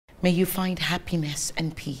May you find happiness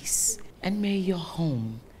and peace, and may your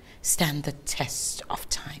home stand the test of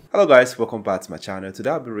time. Hello guys, welcome back to my channel.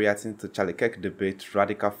 Today I'll be reacting to Kirk debate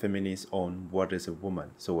radical feminists on what is a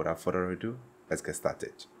woman. So without further ado, let's get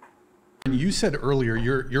started. You said earlier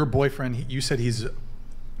your boyfriend, you said he's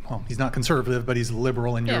not conservative, but he's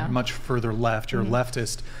liberal, and you're much further left. You're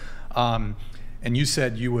leftist. And you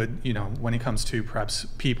said you would, when it comes to perhaps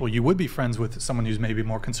people, you would be friends with someone who's maybe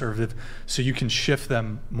more conservative, so you can shift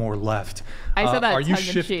them more left. I said that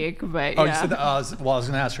tongue-in-cheek, but you said that, well, I was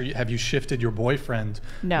going to ask, have you shifted your boyfriend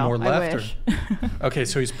more left? I wish. Okay,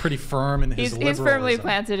 so he's pretty firm in his liberalism. He's firmly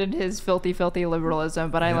planted in his filthy liberalism,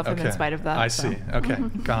 but I love him in spite of that. I see. Okay,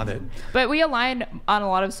 got it. But we align on a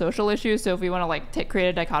lot of social issues, so if we want to create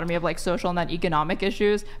a dichotomy of social and then economic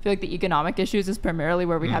issues, I feel like the economic issues is primarily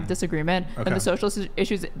where we have disagreement, and the social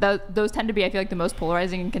issues, those tend to be, I feel like, the most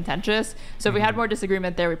polarizing and contentious. So if we had more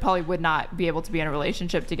disagreement there, we probably would not be able to be in a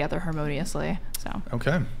relationship together harmoniously. So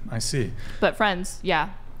okay, I see. But friends,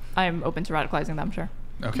 yeah, I'm open to radicalizing them, sure.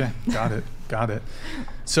 Okay, got it, got it.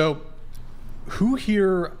 So who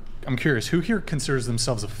here, I'm curious, who here considers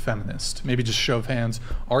themselves a feminist? Maybe just show of hands.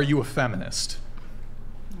 Are you a feminist?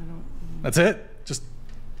 I don't. That's it? Just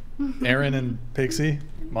Aaron and Pixie?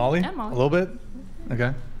 Molly? Yeah, Molly. A little bit?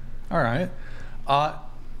 Okay, all right.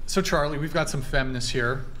 So Charlie, we've got some feminists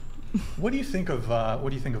here. What do you think of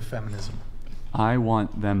feminism? I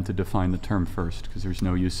want them to define the term first, because there's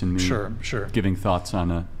no use in me giving thoughts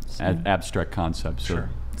on an abstract concept. So,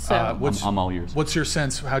 I'm all ears. What's your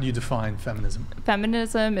sense? How do you define feminism?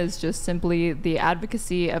 Feminism is just simply the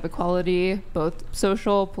advocacy of equality, both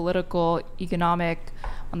social, political, economic,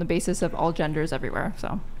 on the basis of all genders everywhere.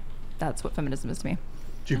 So that's what feminism is to me.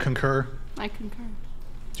 Do you concur? I concur.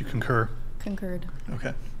 Do you concur? Concurred.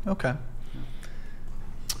 Okay. Okay.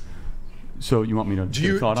 So you want me to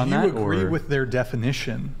give a thought on that? Do you agree with their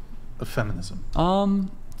definition of feminism?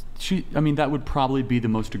 I mean, that would probably be the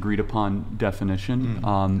most agreed upon definition.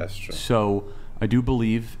 That's true. So I do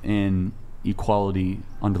believe in equality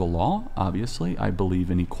under the law, obviously. I believe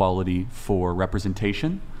in equality for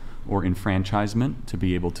representation or enfranchisement to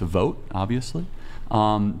be able to vote, obviously.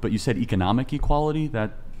 But you said economic equality.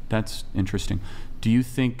 That's interesting. Do you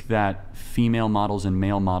think that female models and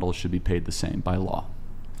male models should be paid the same by law?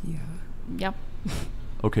 Yeah. Yep.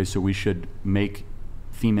 Okay, so we should make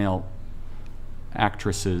female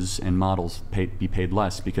actresses and models be paid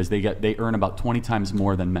less because they earn about 20 times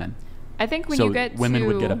more than men. I think when you get women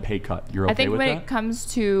would get a pay cut. You're okay with that? I think when it comes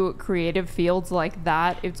to creative fields like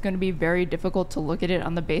that, it's going to be very difficult to look at it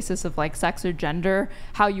on the basis of sex or gender,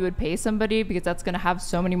 how you would pay somebody, because that's going to have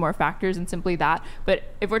so many more factors than simply that. But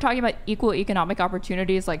if we're talking about equal economic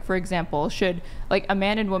opportunities, for example, should a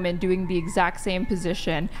man and woman doing the exact same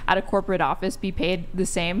position at a corporate office be paid the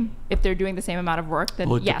same if they're doing the same amount of work? Then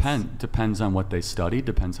yes. Depends on what they study,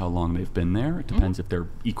 depends how long they've been there, it depends if they're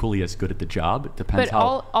equally as good at the job, it depends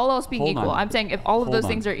how... all else being equal. I'm saying if all of those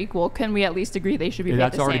things are equal, can we at least agree they should be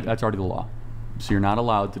paid the same? That's already the law. So you're not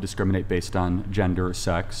allowed to discriminate based on gender or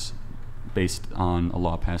sex, based on a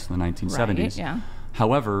law passed in the 1970s. Right, yeah.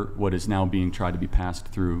 However, what is now being tried to be passed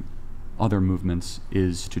through other movements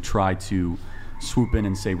is to try to swoop in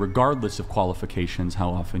and say, regardless of qualifications, how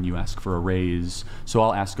often you ask for a raise. So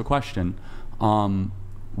I'll ask a question.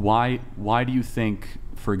 Why do you think,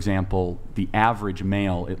 for example, the average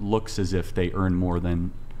male, it looks as if they earn more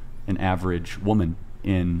than an average woman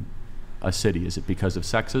in a city? Is it because of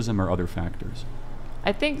sexism or other factors?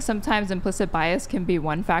 I think sometimes implicit bias can be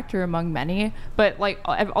one factor among many, but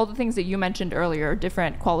all the things that you mentioned earlier,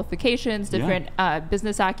 different qualifications, different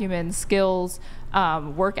business acumen, skills,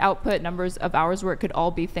 work output, numbers of hours work could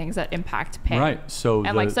all be things that impact pay. Right. So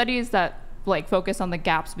and studies that focus on the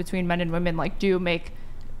gaps between men and women do make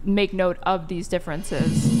note of these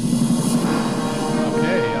differences.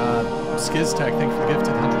 Okay. Skiztech, thank you for the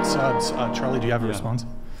gifted 100 subs. Charlie, do you have a response?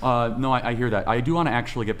 No, I hear that. I do want to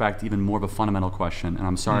actually get back to even more of a fundamental question, and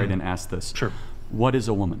I'm sorry I didn't ask this. Sure. What is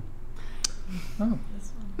a woman? Oh.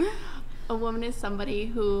 A woman is somebody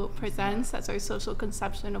who presents as our social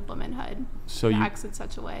conception of womanhood. So you acts in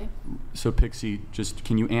such a way. So Pixie, just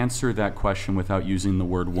can you answer that question without using the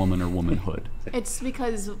word woman or womanhood? It's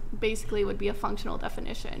because basically it would be a functional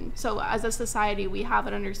definition. So as a society, we have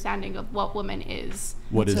an understanding of what woman is.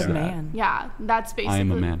 What is that? Man. Yeah, that's basically. I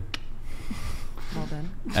am a man. Well done.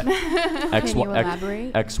 Can you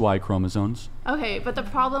elaborate? XY chromosomes. Okay, but the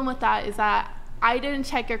problem with that is that I didn't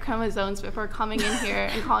check your chromosomes before coming in here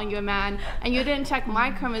and calling you a man, and you didn't check my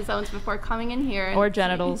chromosomes before coming in here. Or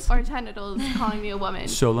genitals. Or genitals, calling me a woman.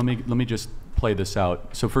 So let me just play this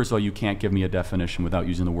out. So first of all, you can't give me a definition without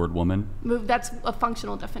using the word woman. That's a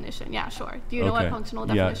functional definition. Yeah, sure. Do you know what functional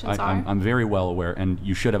definitions are? I'm very well aware, and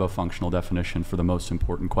you should have a functional definition for the most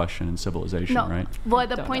important question in civilization, right? Well,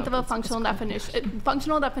 the point of a functional definition,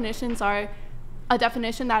 functional definitions are a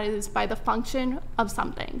definition that is by the function of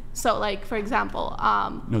something. So, like, for example,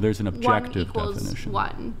 no, there's an objective 1 = definition.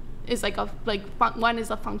 1 is like 1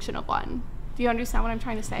 is a function of 1. Do you understand what I'm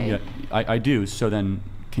trying to say? Yeah, I do. So then,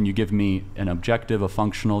 can you give me an objective, a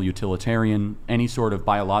functional, utilitarian, any sort of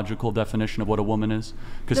biological definition of what a woman is?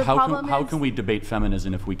 Because how can we debate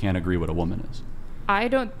feminism if we can't agree what a woman is?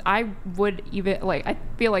 I would even, like, I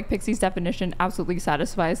feel like Pixie's definition absolutely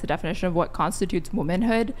satisfies the definition of what constitutes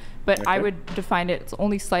womanhood, but I would define it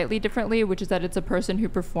only slightly differently, which is that it's a person who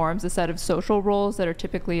performs a set of social roles that are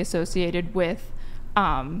typically associated with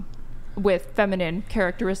feminine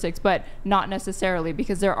characteristics, but not necessarily,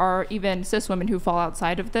 because there are even cis women who fall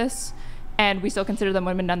outside of this, and we still consider them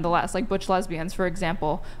women nonetheless. Like butch lesbians, for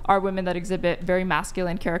example, are women that exhibit very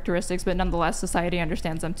masculine characteristics, but nonetheless society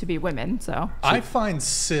understands them to be women. So I find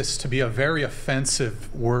cis to be a very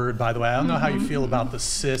offensive word, by the way. I don't know how you feel about the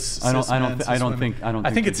cis. I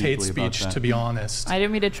think it's hate speech, to be honest. I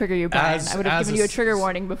didn't mean to trigger you, Brian. I would have given you a trigger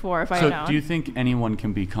warning before if I had known. So do you think anyone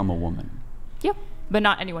can become a woman? Yep, but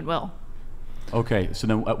not anyone will. Okay, so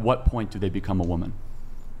then at what point do they become a woman?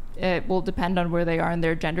 It will depend on where they are in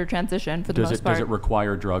their gender transition for the most part. Does it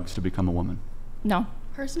require drugs to become a woman? No.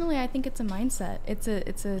 Personally, I think it's a mindset. It's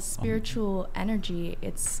a spiritual energy.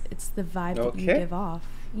 It's the vibe that you give off.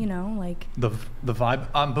 You know, like the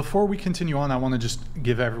vibe. Before we continue on, I want to just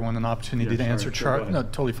give everyone an opportunity to answer No,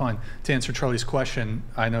 totally fine. To answer Charlie's question,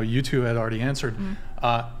 I know you two had already answered.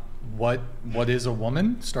 What is a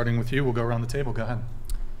woman? Starting with you, we'll go around the table. Go ahead.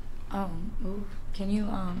 Can you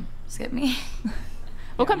skip me?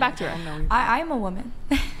 We'll come back to her. I'm a woman.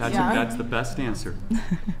 That's the best answer.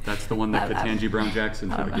 That's the one that Ketanji Brown Jackson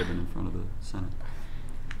should have given in front of the Senate.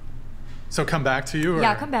 So come back to you? Or?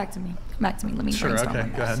 Yeah, come back to me. Come back to me. Let me brainstorm. Okay,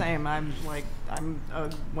 go ahead. Same. I'm a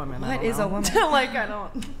woman. What is a woman? Like, I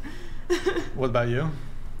don't. What about you?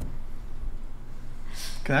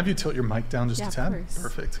 Can I have you tilt your mic down just a tad?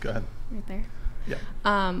 Perfect. Go ahead. Right there. Yeah.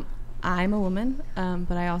 I'm a woman,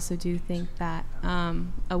 but I also do think that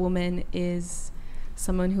a woman is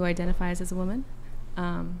someone who identifies as a woman,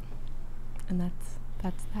 and that's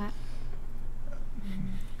that.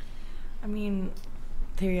 I mean,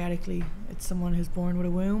 theoretically, it's someone who's born with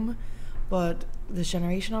a womb, but this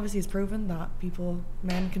generation obviously has proven that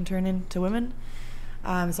men can turn into women.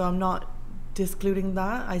 So I'm not discluding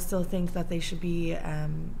that. I still think that they should be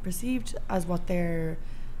perceived as what they're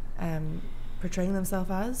portraying themselves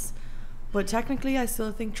as. But technically, I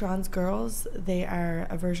still think trans girls, they are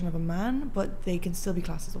a version of a man, but they can still be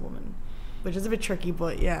classed as a woman, which is a bit tricky,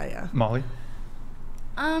 but yeah. Molly?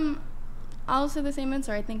 I'll say the same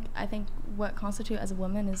answer. I think what constitutes as a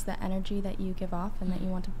woman is the energy that you give off and that you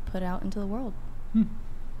want to put out into the world.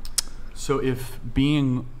 So if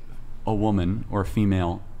being a woman or a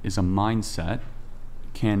female is a mindset,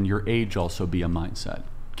 can your age also be a mindset?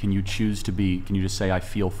 Can you choose to be, can you just say I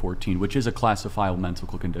feel 14, which is a classifiable mental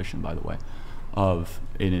condition, by the way,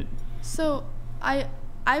 So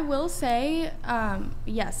I will say,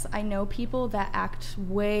 yes, I know people that act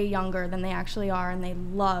way younger than they actually are, and they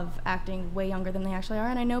love acting way younger than they actually are.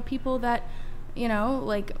 And I know people that,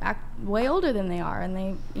 like act way older than they are, and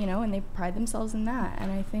they, and they pride themselves in that.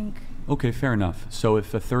 And I think. Okay, fair enough. So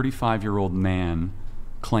if a 35-year-old man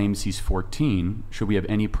claims he's 14, should we have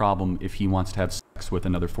any problem if he wants to have sex with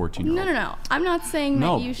another 14-year-old? No. I'm not saying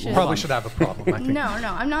that you should. Probably should have a problem, I think. No.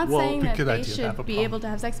 I'm not saying that they should be able to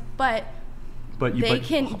have sex, but they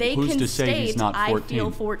can state, I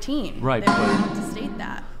feel 14. Right. They want to state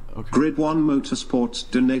that. Okay. Grid 1 Motorsports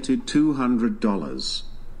donated $200.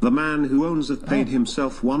 The man who owns it paid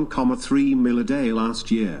himself 1.3 mil a day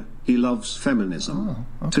last year. He loves feminism.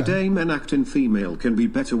 Today men acting female can be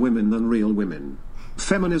better women than real women.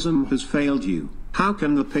 Feminism has failed you. How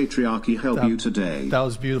can the patriarchy help you today? That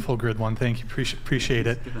was beautiful, Grid 1. Thank you. Appreciate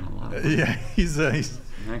it. Yeah, he's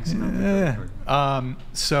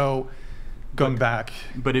so going back.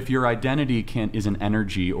 But if your identity is an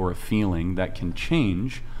energy or a feeling that can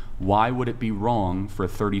change, why would it be wrong for a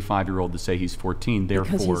 35-year-old to say he's 14? Therefore,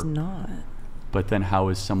 because he's not. But then how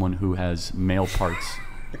is someone who has male parts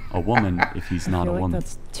a woman if he's not a woman?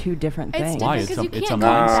 That's two different things. Why? It's a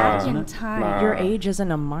mindset, isn't it? Your age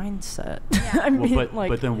isn't a mindset. Yeah.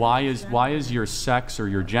 But then why is your sex or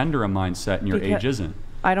your gender a mindset and your age isn't?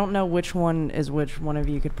 I don't know which one is which. One of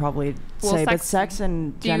you could probably say, but sex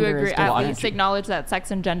and gender. Do you agree? Is at least acknowledge that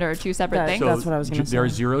sex and gender are two separate things. So that's what I was going to say. There are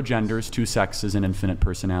 0 genders, 2 sexes, and infinite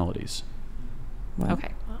personalities. What?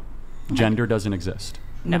 Okay. Gender doesn't exist.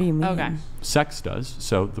 What do you mean? Okay. Sex does.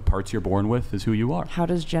 So the parts you're born with is who you are. How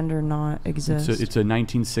does gender not exist? It's a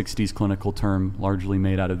 1960s clinical term, largely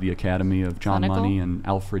made out of the Academy of John Clinical? Money and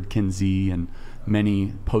Alfred Kinsey and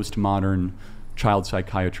many postmodern child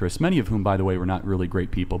psychiatrists, many of whom, by the way, were not really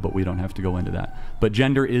great people, but we don't have to go into that. But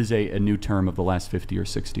gender is a new term of the last 50 or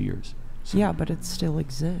 60 years. So, yeah, but it still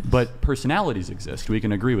exists. but personalities exist. We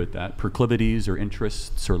can agree with that. Proclivities or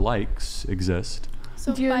interests or likes exist.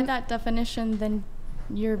 So by that definition, then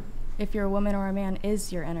if you're a woman or a man,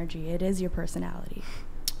 is your energy. It is your personality.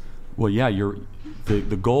 Well, yeah,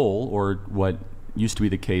 the goal, or what used to be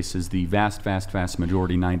the case, is the vast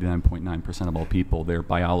majority, 99.9% of all people, their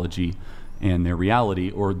biology and their reality,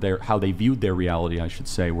 or how they viewed their reality, I should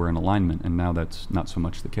say, were in alignment. And now that's not so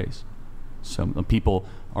much the case. So people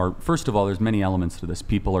are, first of all, there's many elements to this.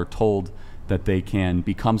 People are told that they can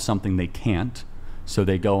become something they can't. So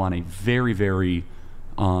they go on a very, very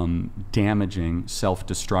damaging,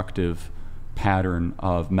 self-destructive pattern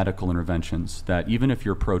of medical interventions that even if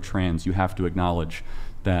you're pro-trans, you have to acknowledge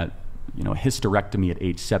that, you know, a hysterectomy at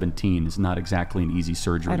age 17 is not exactly an easy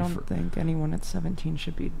surgery. I don't think anyone at 17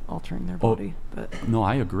 should be altering their body. But no,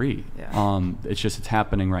 I agree. Yeah. It's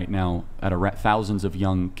happening right now. Thousands of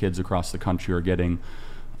young kids across the country are getting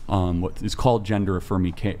what is called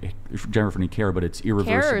gender-affirming care, but it's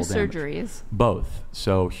irreversible Care or damage. surgeries? Both.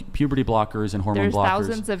 So puberty blockers and hormone There's blockers.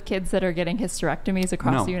 thousands of kids that are getting hysterectomies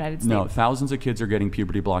across the United States. No, thousands of kids are getting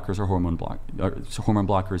puberty blockers or hormone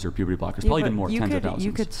blockers or puberty blockers. Probably even more, tens of thousands.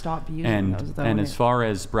 You could stop using those, though. And as far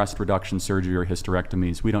as breast reduction surgery or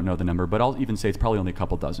hysterectomies, we don't know the number, but I'll even say it's probably only a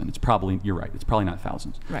couple dozen. It's probably, you're right, it's probably not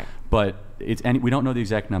thousands. Right. But we don't know the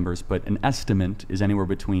exact numbers, but an estimate is anywhere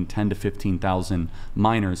between 10 to 15,000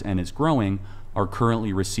 minors, and is growing, are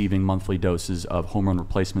currently receiving monthly doses of hormone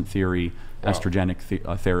replacement therapy, estrogenic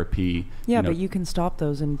therapy. Yeah, but you can stop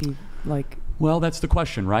those and be like... Well, that's the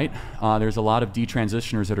question, right? There's a lot of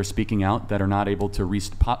detransitioners that are speaking out that are not able to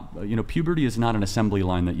puberty is not an assembly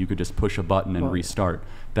line that you could just push a button and restart.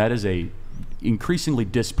 That is a increasingly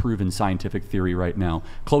disproven scientific theory right now.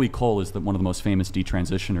 Chloe Cole is one of the most famous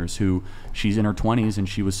detransitioners who, she's in her 20s and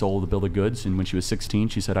she was sold a bill of goods, and when she was 16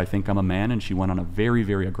 she said, I think I'm a man, and she went on a very,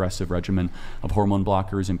 very aggressive regimen of hormone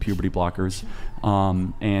blockers and puberty blockers,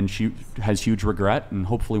 and she has huge regret, and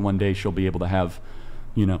hopefully one day she'll be able to have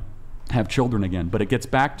children again. But it gets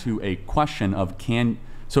back to a question of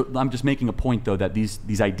so I'm just making a point, though, that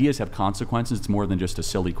these ideas have consequences. It's more than just a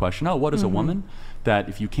silly question. Oh, what is a woman? That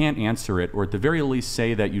if you can't answer it, or at the very least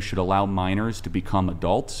say that you should allow minors to become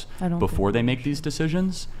adults before they make these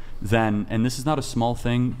decisions, then, and this is not a small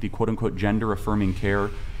thing, the quote-unquote gender-affirming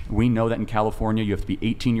care, we know that in California you have to be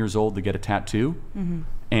 18 years old to get a tattoo,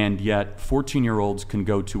 and yet 14-year-olds can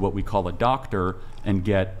go to what we call a doctor and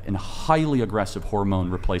get a highly aggressive hormone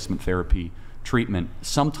replacement therapy treatment,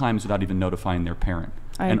 sometimes without even notifying their parent.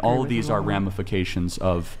 And all of these are ramifications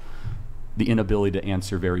of the inability to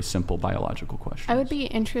answer very simple biological questions. I would be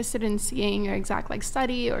interested in seeing your exact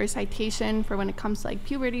study or citation for when it comes to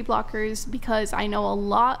puberty blockers, because I know a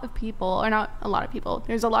lot of people, or not a lot of people,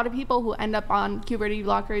 there's a lot of people who end up on puberty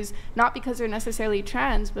blockers not because they're necessarily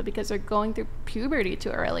trans, but because they're going through puberty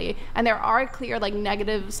too early, and there are clear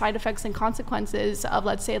negative side effects and consequences of,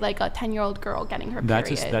 let's say, a 10-year-old girl getting her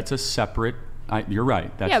period. That's a separate. You're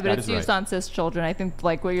right. But it's used on cis children. I think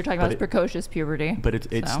what you're talking about is precocious puberty. But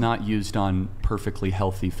it's not used on perfectly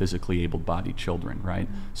healthy, physically able-bodied children, right?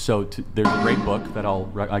 So there's a great book that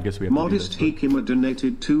I guess we have Modest Hikima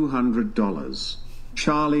donated $200.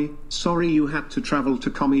 Charlie, sorry you had to travel to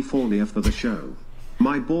California for the show.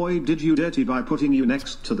 My boy did you dirty by putting you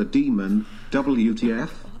next to the demon, WTF?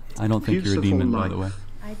 I don't think you're a demon, by the way.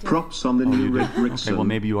 Props on the new Rick Rickson. Okay, well,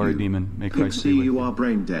 maybe you are a demon. May Christ see you are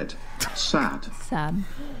brain dead. Sad.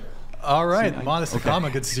 All right, Modest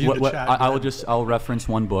Hikima, good to see you in the chat. I'll reference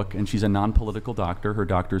one book, and she's a non-political doctor.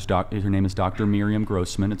 Her name is Dr. Miriam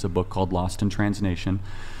Grossman. It's a book called Lost in Transnation.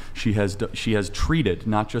 She has treated,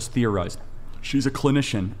 not just theorized. She's a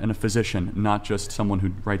clinician and a physician, not just someone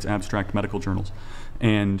who writes abstract medical journals.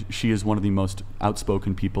 And she is one of the most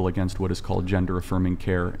outspoken people against what is called gender-affirming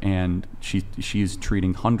care, and she's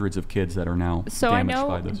treating hundreds of kids that are now damaged by this. So I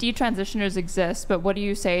know detransitioners exist, but what do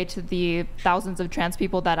you say to the thousands of trans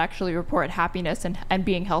people that actually report happiness and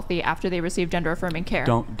being healthy after they receive gender-affirming care?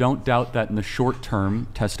 Don't doubt that in the short term,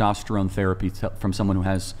 testosterone therapy from someone who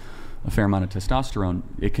has a fair amount of testosterone,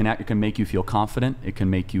 it can make you feel confident. It can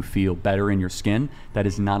make you feel better in your skin. That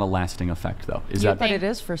is not a lasting effect, though. But it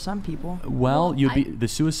is for some people. Well, the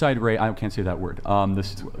suicide rate. I can't say that word.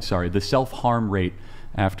 The self-harm rate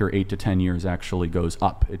after 8 to 10 years actually goes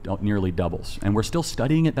up. It nearly doubles. And we're still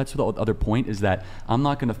studying it. That's the other point, is that I'm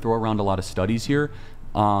not going to throw around a lot of studies here.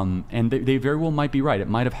 And they very well might be right. It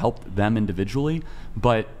might have helped them individually,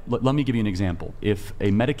 but let me give you an example. If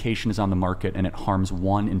a medication is on the market and it harms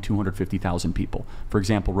 1 in 250,000 people, for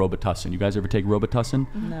example, Robitussin. You guys ever take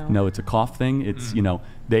Robitussin? No. No, it's a cough thing. It's, you know,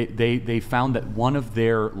 they found that one of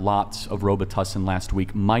their lots of Robitussin last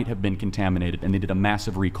week might have been contaminated, and they did a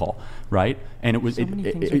massive recall, right? And it was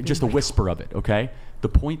just a whisper of it, okay? The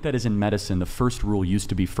point that is in medicine, the first rule used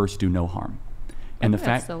to be first do no harm. And the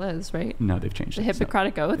fact still is, right? No, they've changed it. The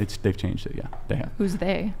Hippocratic Oath? They've changed it, yeah. They have. Who's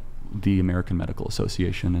they? The American Medical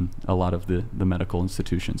Association and a lot of the medical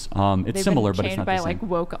institutions. It's similar, but it's not the same. They've been changed by like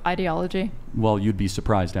woke ideology? Well, you'd be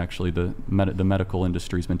surprised, actually. The medical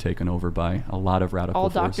industry's been taken over by a lot of radical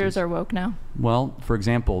forces. All doctors are woke now? Well, for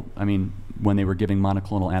example, I mean, when they were giving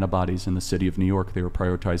monoclonal antibodies in the city of New York, they were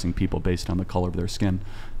prioritizing people based on the color of their skin.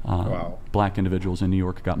 Wow. Black individuals in New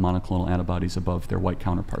York got monoclonal antibodies above their white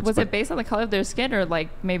counterparts. Was it based on the color of their skin, or like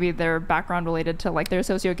maybe their background related to like their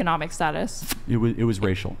socioeconomic status? It was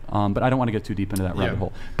racial, but I don't want to get too deep into that rabbit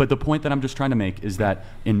hole. But the point that I'm just trying to make is that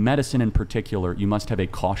in medicine in particular, you must have a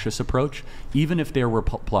cautious approach, even if there were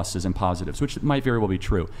pluses and positives, which might very well be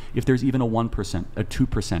true. If there's even a 1%, a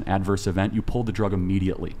 2% adverse event, you pull the drug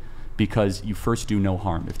immediately, because you first do no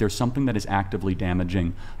harm. If there's something that is actively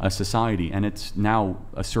damaging a society, and it's now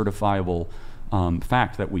a certifiable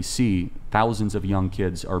fact that we see thousands of young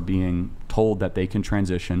kids are being told that they can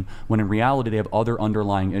transition, when in reality they have other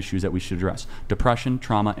underlying issues that we should address. Depression,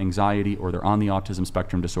 trauma, anxiety, or they're on the autism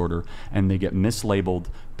spectrum disorder, and they get mislabeled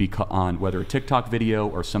on whether a TikTok video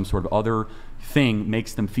or some sort of other thing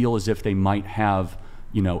makes them feel as if they might have,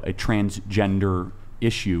 you know, a transgender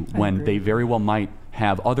issue, when they very well might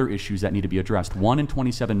have other issues that need to be addressed. 1 in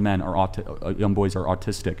 27 men are young boys are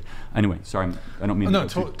autistic. Anyway, sorry, I don't mean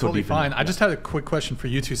totally fine. I just had a quick question for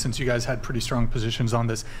you two, since you guys had pretty strong positions on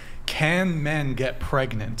this. Can men get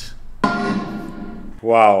pregnant?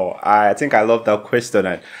 Wow, I think I love that question,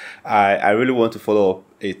 and I really want to follow up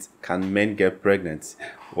it. Can men get pregnant?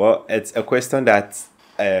 Well, it's a question that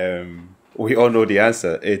we all know the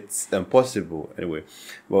answer. It's impossible anyway.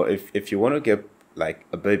 Well, if you want to get like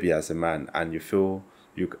a baby as a man, and you feel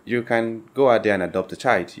you can go out there and adopt a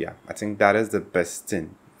child, yeah, I think that is the best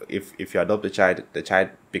thing. If you adopt a child, the child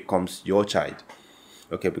becomes your child,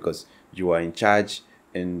 okay, because you are in charge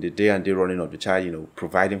in the day and day running of the child, you know,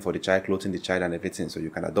 providing for the child, clothing the child and everything. So you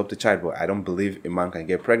can adopt a child, but I don't believe a man can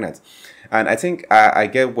get pregnant. And I think I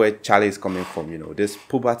get where Charlie is coming from. You know, this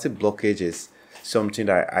puberty blockage is something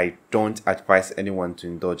that I don't advise anyone to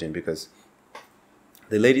indulge in, because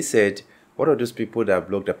the lady said, what are those people that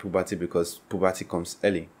block their puberty because puberty comes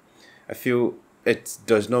early? I feel it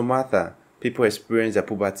does not matter. People experience their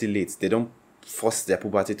puberty late. They don't force their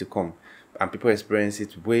puberty to come, and people experience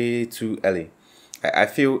it way too early. I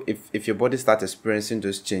feel if your body starts experiencing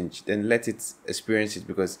those change, then let it experience it,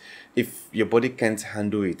 because if your body can't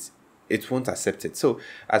handle it, it won't accept it. So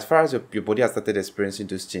as far as your body has started experiencing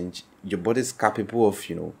those change, your body is capable of,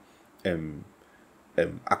 you know,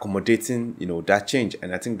 accommodating, you know, that change.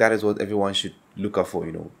 And I think that is what everyone should look out for,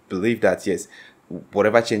 you know, believe that, yes,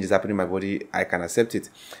 whatever change is happening in my body, I can accept it,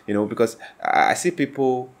 you know, because I see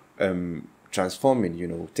people transforming, you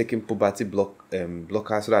know, taking puberty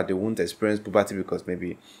blockers so that they won't experience puberty, because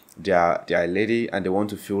maybe they are a lady and they want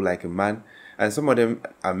to feel like a man, and some of them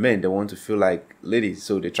are men, they want to feel like ladies,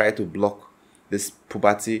 so they try to block this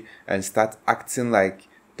puberty and start acting like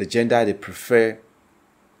the gender they prefer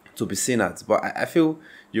to be seen as. But I feel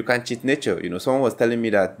you can cheat nature. You know, someone was telling me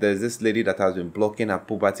that there's this lady that has been blocking her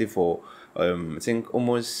puberty for I think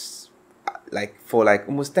almost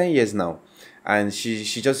 10 years now, and she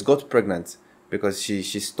just got pregnant because she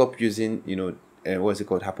stopped using, you know,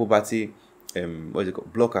 her puberty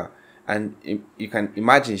blocker. And you can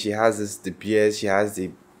imagine, she has the beard, she has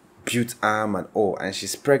the built arm and all, and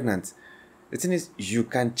she's pregnant. The thing is, you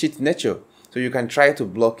can cheat nature. So you can try to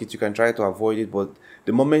block it, you can try to avoid it, but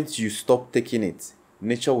the moment you stop taking it,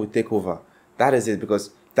 nature will take over. That is it,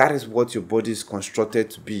 because that is what your body is constructed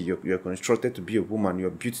to be. You're constructed to be a woman. You're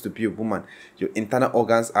built to be a woman. Your internal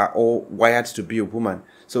organs are all wired to be a woman.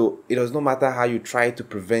 So it does not matter how you try to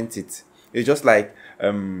prevent it. It's just like,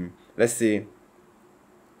 let's say,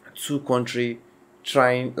 two countries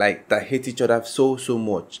trying, like, that hate each other so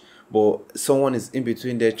much, but someone is in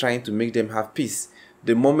between there trying to make them have peace.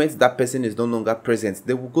 The moment that person is no longer present,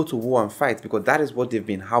 they will go to war and fight, because that is what they've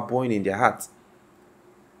been harboring in their hearts.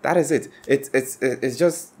 That is it. It's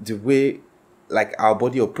just the way, like, our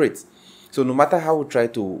body operates. So no matter how we try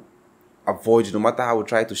to avoid, no matter how we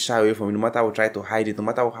try to shy away from it, no matter how we try to hide it, no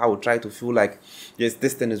matter how we try to feel like, yes,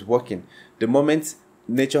 this thing is working, the moment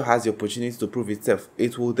nature has the opportunity to prove itself,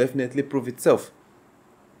 it will definitely prove itself.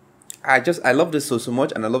 I love this so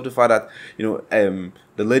much, and I love the fact that, you know,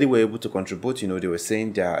 the lady were able to contribute. You know, they were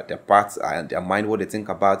saying their parts and their mind, what they think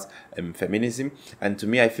about feminism. And to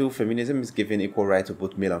me, I feel feminism is giving equal right to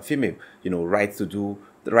both male and female. You know, right to do,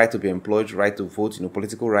 the right to be employed, right to vote, you know,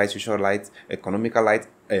 political rights, social rights, economical rights,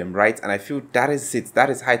 and I feel that is it. That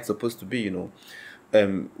is how it's supposed to be. You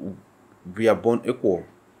know, we are born equal.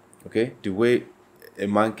 Okay, the way a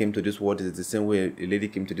man came to this world is the same way a lady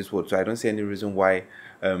came to this world. So I don't see any reason why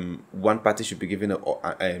one party should be given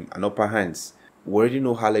an upper hand. We already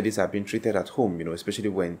know how ladies have been treated at home, you know, especially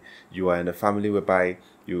when you are in a family whereby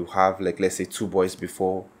you have, like, let's say 2 boys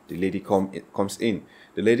before the lady comes in.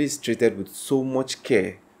 The lady is treated with so much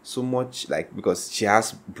care, so much, like, because she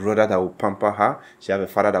has brother that will pamper her, she have a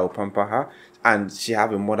father that will pamper her, and she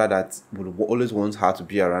have a mother that would always wants her to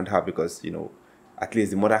be around her, because, you know, at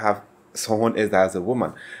least the mother have someone else that has a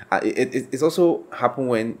woman. It's also happen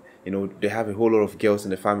when, you know, they have a whole lot of girls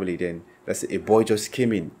in the family. Then let's say a boy just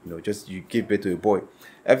came in, you know, just you give birth to a boy,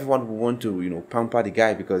 everyone will want to, you know, pamper the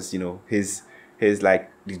guy, because, you know, he's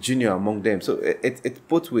like the junior among them. So it's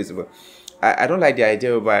both ways. But I don't like the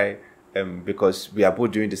idea whereby because we are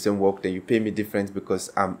both doing the same work, then you pay me different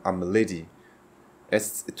because I'm a lady.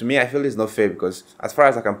 To me, I feel it's not fair, because as far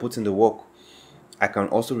as I can put in the work, I can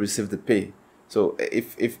also receive the pay. So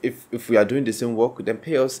if we are doing the same work, then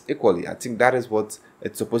pay us equally. I think that is what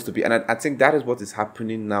it's supposed to be, and I think that is what is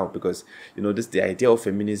happening now, because, you know, the idea of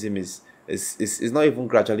feminism is not even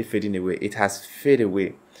gradually fading away. It has faded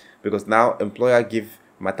away, because now employer give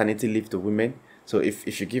maternity leave to women. So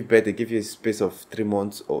if you give birth, they give you a space of 3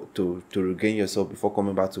 months or to regain yourself before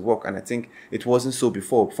coming back to work. And I think it wasn't so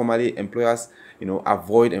before. Formerly, employers, you know,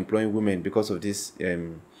 avoid employing women because of this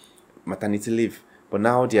maternity leave. But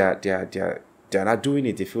now they are not doing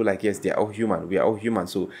it. They feel like, yes, they are all human. We are all human.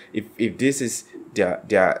 So if this is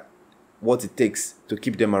their what it takes to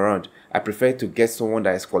keep them around, I prefer to get someone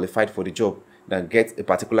that is qualified for the job than get a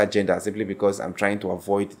particular gender simply because I'm trying to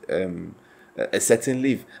avoid a certain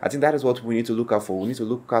leave. I think that is what we need to look out for. We need to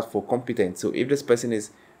look out for competence. So if this person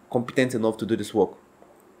is competent enough to do this work,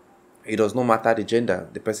 it does not matter the gender.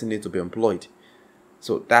 The person needs to be employed.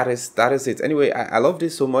 So that is it. Anyway, I love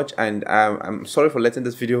this so much, and I'm sorry for letting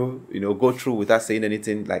this video, you know, go through without saying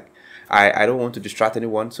anything. Like, I don't want to distract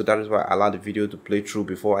anyone, so that is why I allowed the video to play through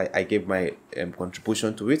before I gave my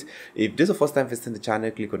contribution to it. If this is the first time visiting the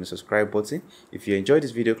channel, click on the subscribe button. If you enjoyed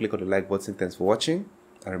this video, click on the like button. Thanks for watching,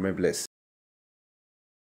 and remain blessed.